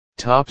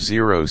Top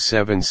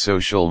 07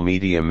 Social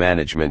Media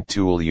Management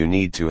Tool you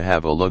need to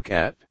have a look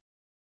at.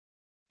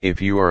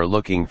 If you are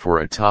looking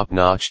for a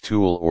top-notch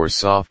tool or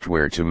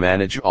software to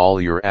manage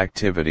all your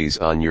activities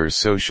on your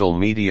social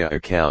media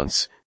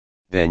accounts,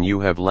 then you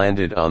have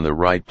landed on the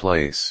right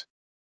place.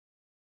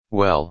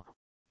 Well,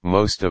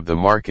 most of the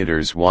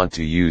marketers want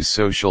to use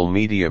social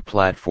media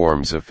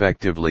platforms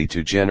effectively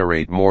to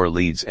generate more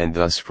leads and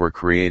thus for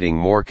creating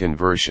more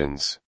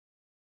conversions.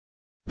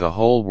 The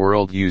whole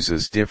world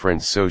uses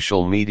different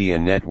social media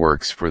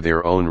networks for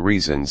their own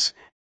reasons,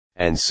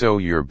 and so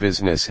your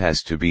business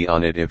has to be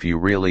on it if you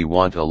really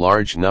want a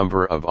large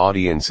number of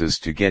audiences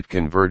to get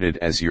converted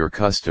as your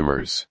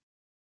customers.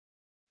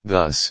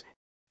 Thus,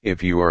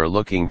 if you are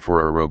looking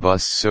for a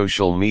robust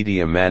social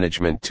media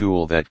management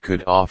tool that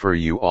could offer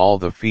you all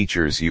the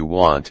features you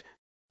want,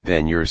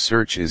 then your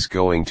search is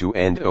going to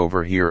end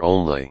over here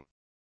only.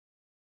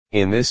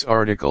 In this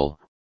article,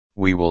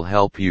 we will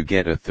help you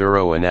get a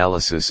thorough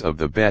analysis of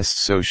the best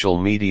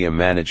social media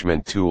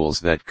management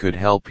tools that could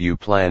help you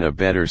plan a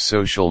better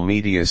social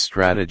media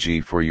strategy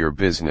for your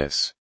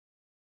business.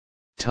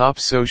 Top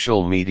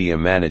Social Media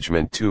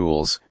Management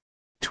Tools,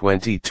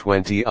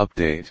 2020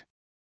 Update.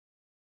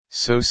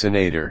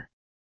 Socinator.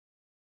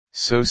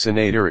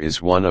 Socinator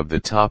is one of the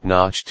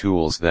top-notch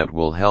tools that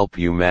will help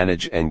you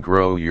manage and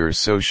grow your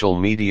social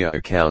media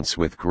accounts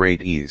with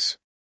great ease.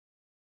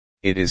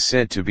 It is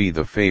said to be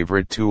the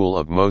favorite tool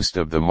of most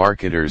of the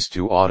marketers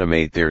to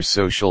automate their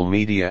social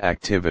media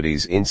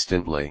activities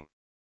instantly.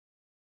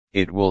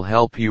 It will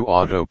help you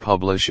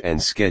auto-publish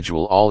and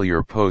schedule all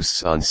your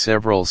posts on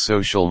several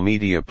social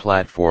media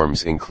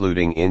platforms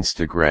including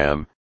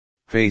Instagram,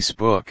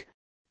 Facebook,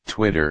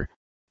 Twitter,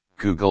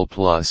 Google+,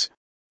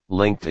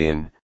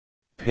 LinkedIn,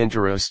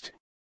 Pinterest,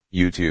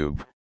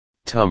 YouTube,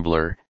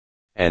 Tumblr,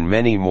 and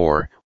many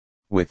more,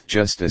 with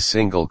just a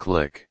single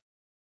click.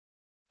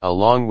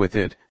 Along with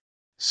it,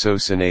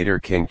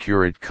 Socinator can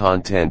curate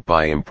content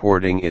by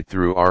importing it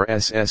through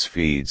RSS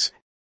feeds,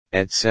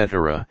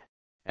 etc.,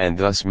 and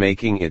thus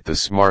making it the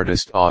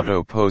smartest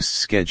auto-post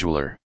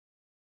scheduler.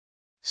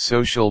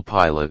 Social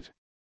Pilot.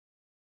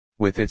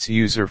 With its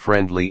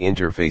user-friendly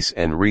interface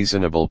and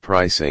reasonable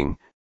pricing,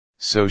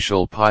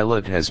 Social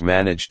Pilot has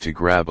managed to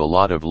grab a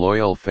lot of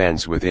loyal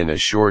fans within a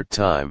short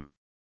time.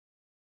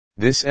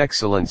 This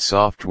excellent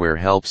software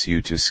helps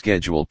you to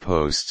schedule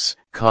posts,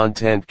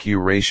 content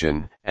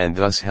curation, and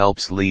thus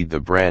helps lead the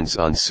brands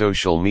on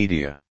social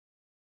media.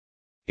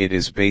 It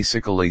is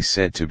basically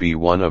said to be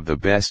one of the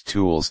best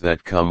tools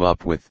that come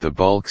up with the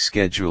bulk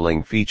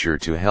scheduling feature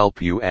to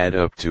help you add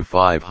up to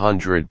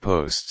 500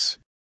 posts.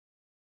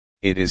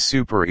 It is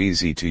super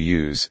easy to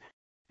use,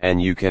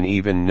 and you can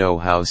even know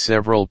how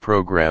several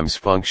programs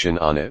function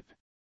on it.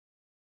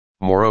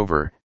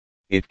 Moreover,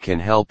 it can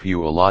help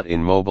you a lot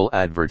in mobile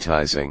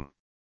advertising.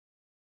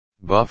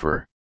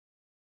 Buffer.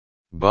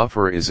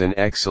 Buffer is an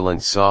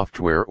excellent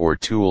software or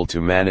tool to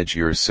manage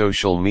your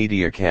social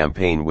media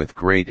campaign with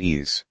great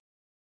ease.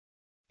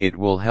 It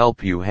will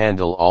help you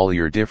handle all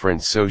your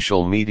different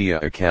social media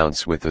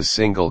accounts with a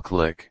single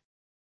click.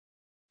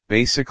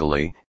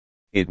 Basically,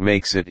 it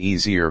makes it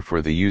easier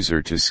for the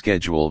user to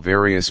schedule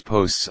various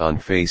posts on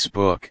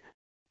Facebook,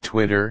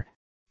 Twitter,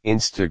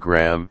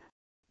 Instagram,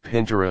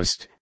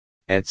 Pinterest,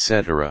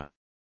 etc.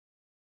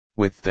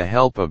 With the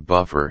help of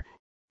Buffer,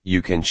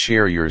 you can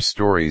share your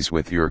stories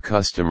with your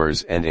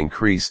customers and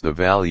increase the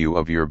value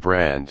of your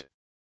brand.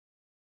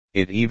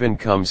 It even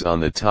comes on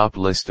the top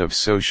list of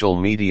social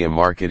media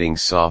marketing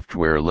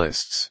software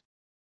lists.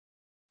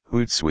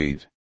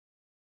 Hootsuite.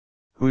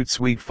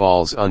 Hootsuite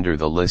falls under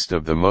the list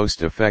of the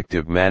most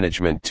effective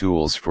management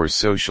tools for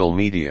social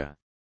media.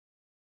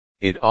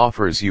 It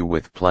offers you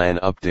with plan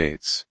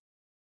updates.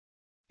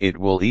 It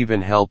will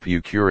even help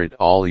you curate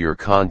all your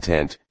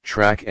content,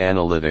 track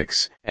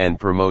analytics, and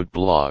promote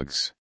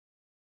blogs.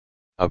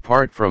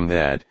 Apart from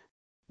that,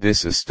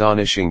 this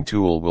astonishing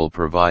tool will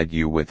provide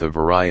you with a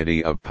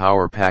variety of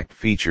power-packed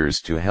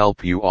features to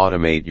help you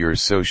automate your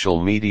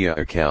social media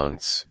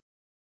accounts.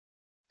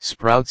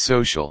 Sprout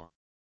Social.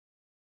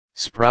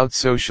 Sprout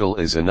Social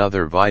is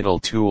another vital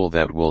tool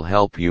that will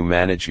help you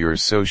manage your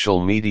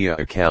social media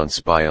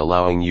accounts by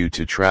allowing you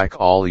to track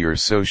all your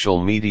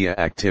social media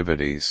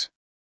activities.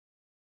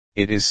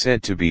 It is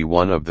said to be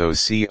one of those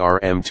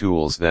CRM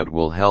tools that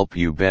will help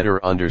you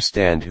better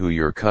understand who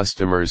your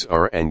customers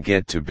are and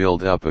get to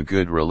build up a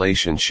good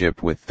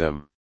relationship with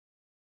them.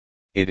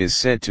 It is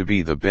said to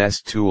be the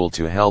best tool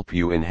to help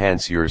you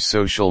enhance your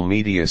social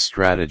media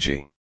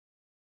strategy.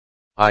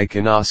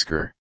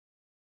 Iconosker.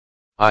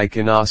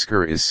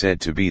 Iconosker is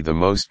said to be the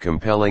most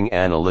compelling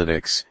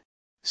analytics,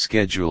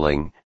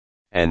 scheduling,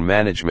 and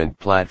management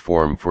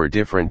platform for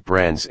different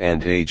brands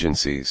and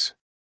agencies.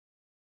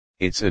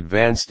 Its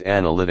advanced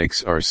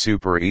analytics are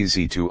super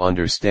easy to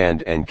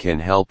understand and can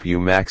help you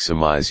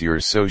maximize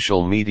your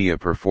social media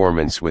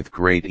performance with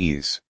great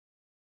ease.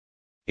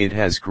 It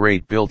has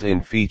great built-in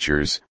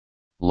features,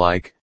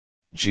 like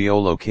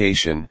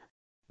geolocation,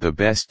 the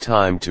best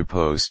time to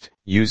post,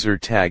 user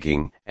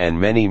tagging, and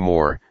many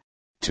more,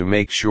 to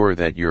make sure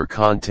that your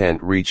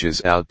content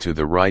reaches out to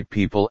the right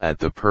people at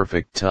the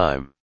perfect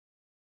time.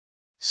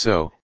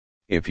 So,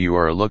 if you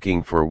are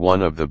looking for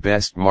one of the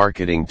best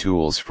marketing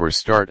tools for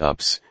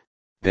startups,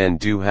 then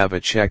do have a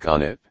check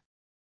on it.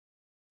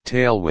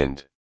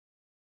 Tailwind.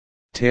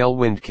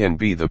 Tailwind can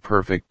be the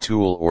perfect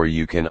tool, or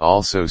you can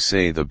also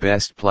say the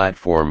best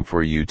platform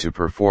for you to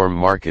perform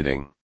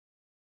marketing.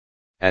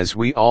 As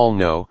we all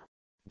know,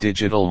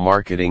 digital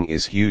marketing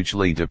is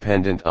hugely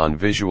dependent on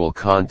visual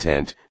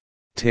content.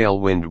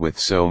 Tailwind, with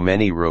so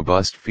many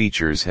robust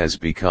features, has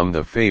become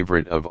the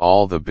favorite of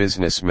all the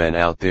businessmen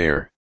out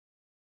there.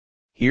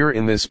 Here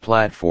in this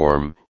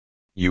platform,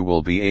 you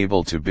will be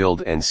able to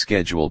build and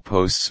schedule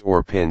posts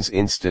or pins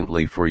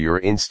instantly for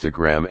your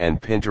Instagram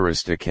and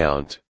Pinterest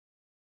account.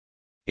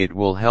 It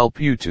will help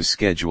you to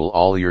schedule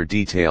all your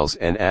details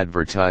and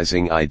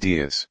advertising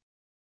ideas.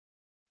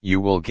 You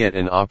will get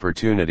an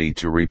opportunity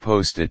to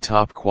repost a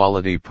top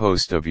quality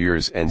post of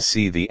yours and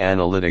see the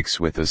analytics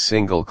with a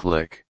single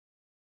click.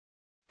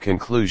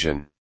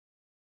 Conclusion.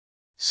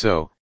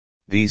 So,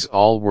 these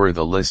all were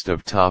the list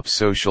of top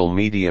social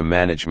media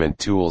management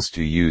tools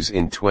to use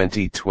in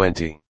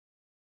 2020.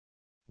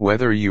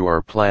 Whether you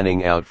are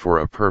planning out for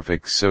a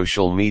perfect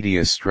social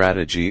media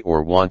strategy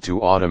or want to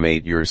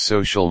automate your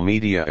social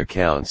media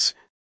accounts,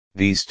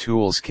 these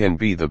tools can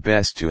be the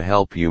best to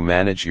help you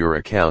manage your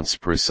accounts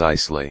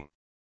precisely.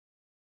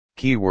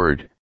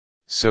 Keyword: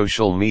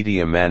 social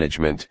media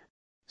management,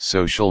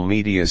 social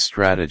media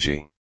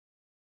strategy.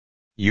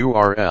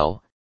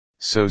 URL: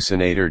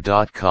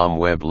 socinator.com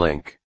web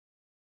link.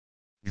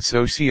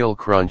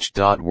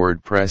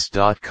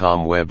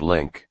 Socialcrunch.wordpress.com web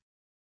link.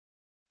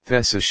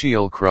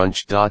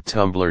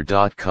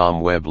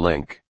 Thesocialcrunch.tumblr.com web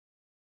link.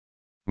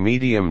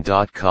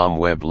 Medium.com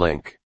web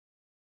link.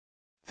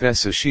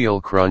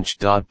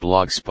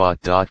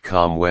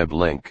 Thesocialcrunch.blogspot.com web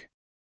link.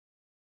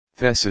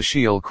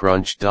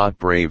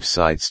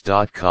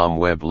 Thesocialcrunch.bravesites.com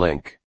web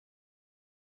link.